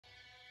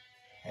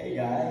Hey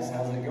guys,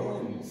 how's it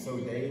going? Sou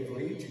Dave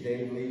Lee, de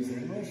Dave Lee's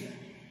English,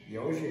 e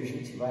hoje a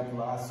gente vai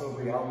falar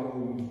sobre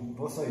algo que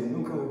você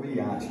nunca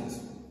ouviu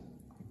antes.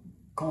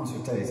 Com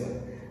certeza.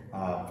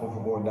 Por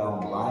favor, dá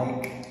um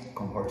like,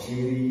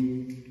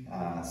 compartilhe,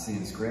 se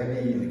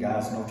inscreve e ligar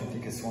as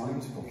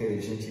notificações, porque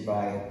a gente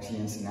vai te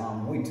ensinar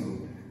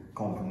muito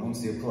com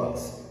Pronúncia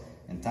Plus.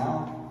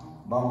 Então,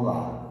 vamos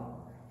lá.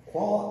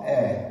 Qual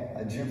é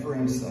a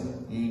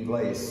diferença em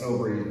inglês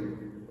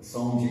sobre o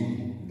som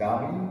de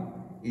W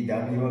e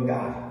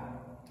WH?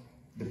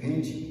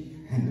 Depende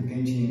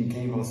em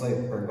quem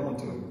você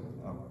pergunta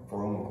por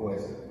uma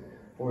coisa.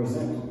 Por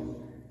exemplo,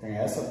 tem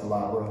essa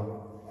palavra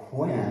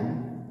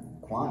when,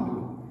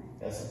 quando,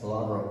 essa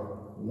palavra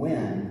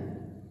when,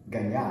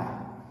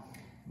 ganhar.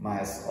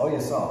 Mas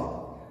olha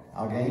só,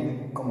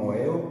 alguém como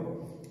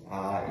eu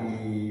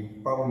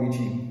e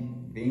provavelmente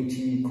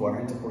 20,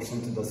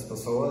 40% das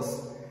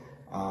pessoas,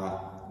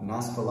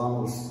 nós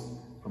falamos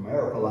a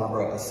primeira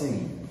palavra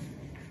assim,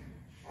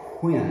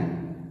 when.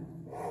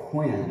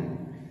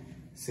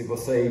 Se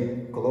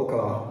você coloca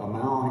a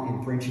mão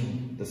em frente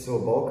da sua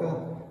boca,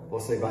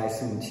 você vai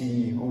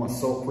sentir uma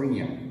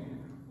soprinha.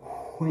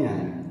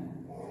 When.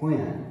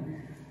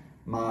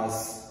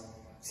 Mas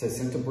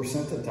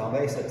 60%,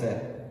 talvez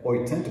até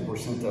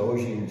 80%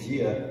 hoje em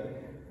dia,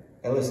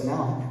 eles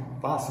não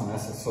façam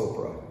essa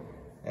sopra.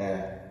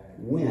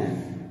 When.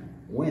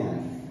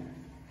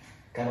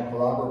 Cada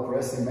palavra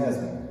parece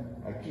mesmo.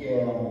 Aqui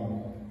é um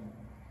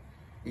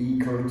I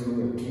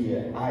curto, aqui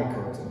é I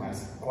curto,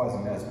 mas quase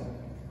mesmo.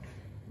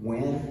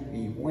 When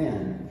e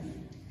when.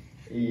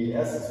 E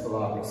essas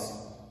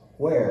palavras,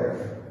 where,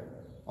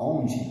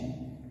 onde,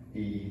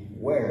 e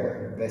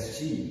where,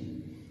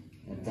 vestir.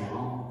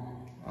 Então,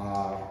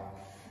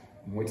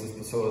 muitas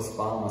pessoas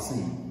falam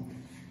assim,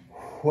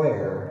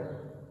 where.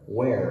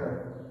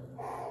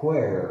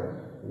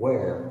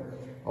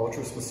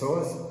 Outras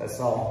pessoas é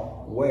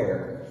só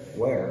where,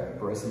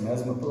 parece a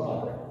mesma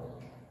palavra.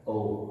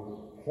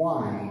 Ou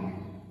whine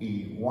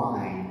e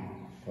whine.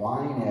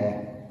 Whine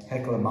é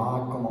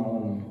reclamar como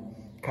um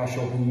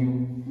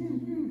cachorrinho.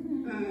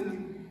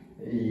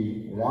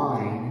 E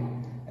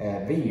wine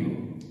é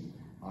vinho.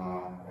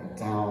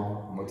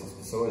 Então, muitas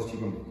pessoas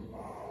dizem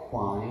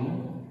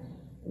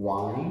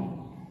wine.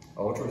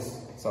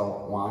 Outras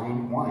só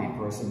wine,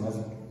 parece a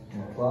mesma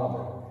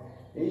palavra.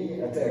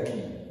 E até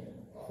aqui,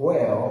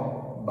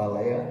 whale,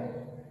 baleia,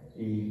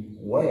 e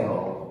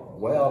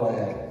whale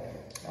é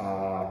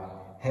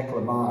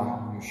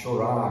reclamar,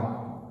 chorar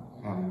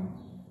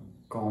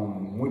com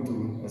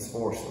muito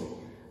esforço.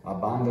 A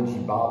banda de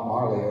Bob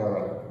Marley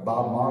era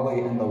Bob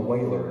Marley and the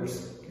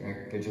Wailers,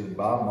 quer dizer,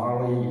 Bob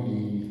Marley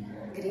e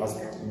as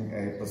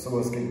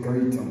pessoas que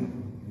gritam,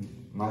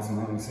 mais ou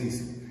menos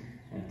isso.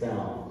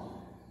 Então,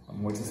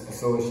 muitas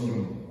pessoas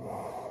dizem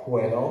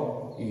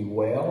whale e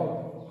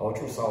whale,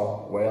 outros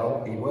só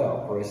well e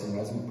well, por essa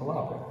mesma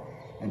palavra.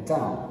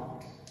 Então,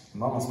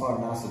 vamos para a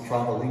nossa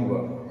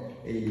trava-língua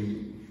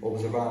e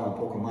observar um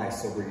pouco mais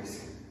sobre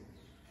isso.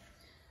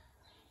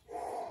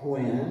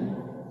 When,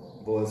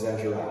 vou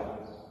exagerar.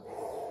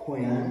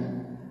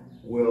 When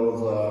will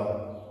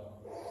the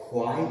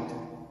white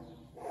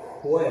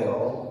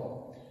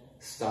whale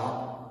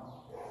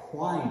stop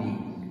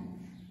whining?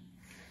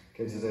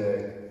 Quer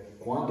dizer,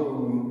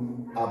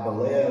 quando a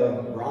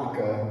baleia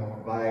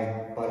branca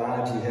vai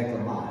parar de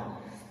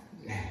reclamar.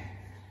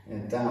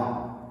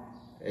 Então,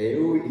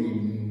 eu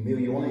e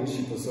milhões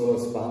de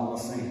pessoas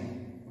falamos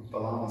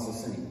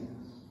assim.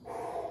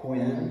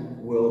 When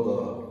will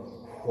the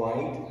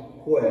white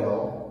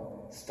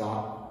whale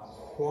stop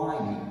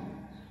whining?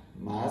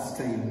 Mas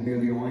tem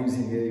milhões e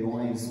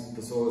milhões de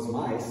pessoas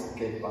mais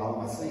que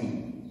falam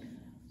assim.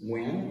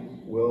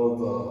 When will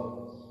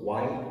the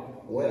white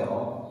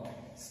whale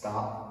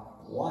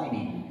stop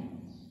whining?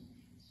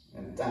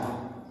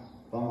 Então,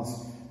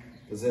 vamos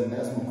fazer a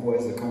mesma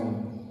coisa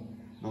com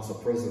nossa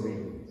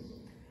presa-língua.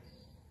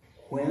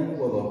 When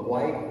will the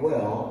white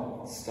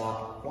whale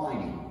stop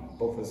whining?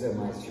 Vou fazer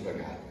mais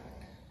devagar.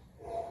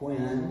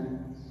 When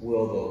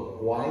will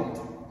the white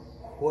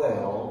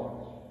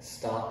whale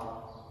stop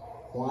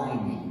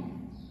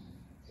whining?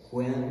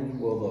 When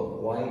will the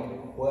white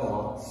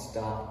whale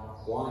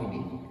stop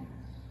whining?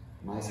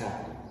 Mais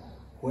rápido.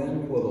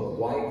 When will the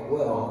white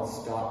whale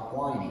stop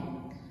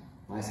whining?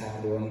 Mais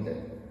rápido ainda.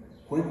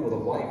 When will the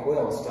white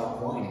whale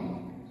stop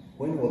whining?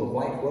 When will the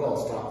white whale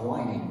stop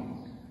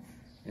whining?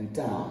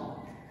 Então,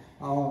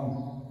 há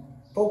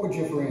pouca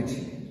diferença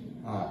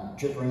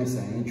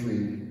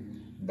entre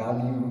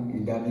W e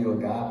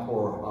WH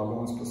por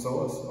algumas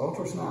pessoas,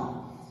 outras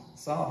não.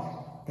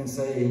 Só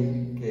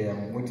pensei que é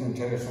muito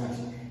interessante.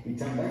 E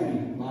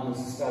também, lá nos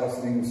Estados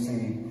Unidos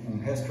tem um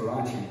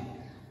restaurante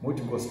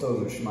muito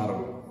gostoso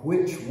chamado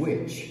Which.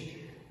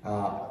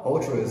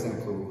 Outro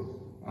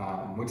exemplo,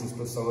 muitas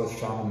pessoas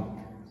chamam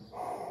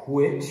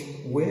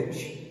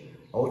which,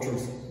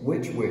 outros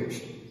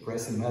which,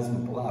 parece a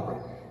mesma palavra.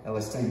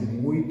 Elas têm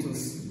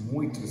muitos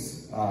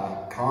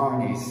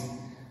carnes,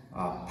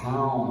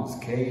 pães,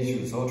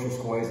 queijos, outras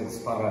coisas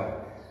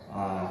para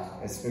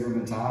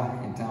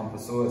experimentar. Então,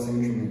 pessoas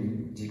entre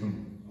mim digam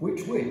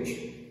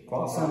which,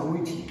 qual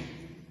sanduíche.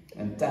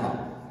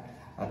 Então,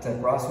 até a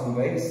próxima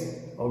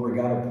vez.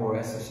 Obrigado por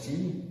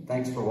assistir.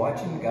 Thanks for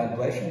watching. God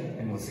bless you,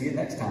 and we'll see you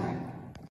next time.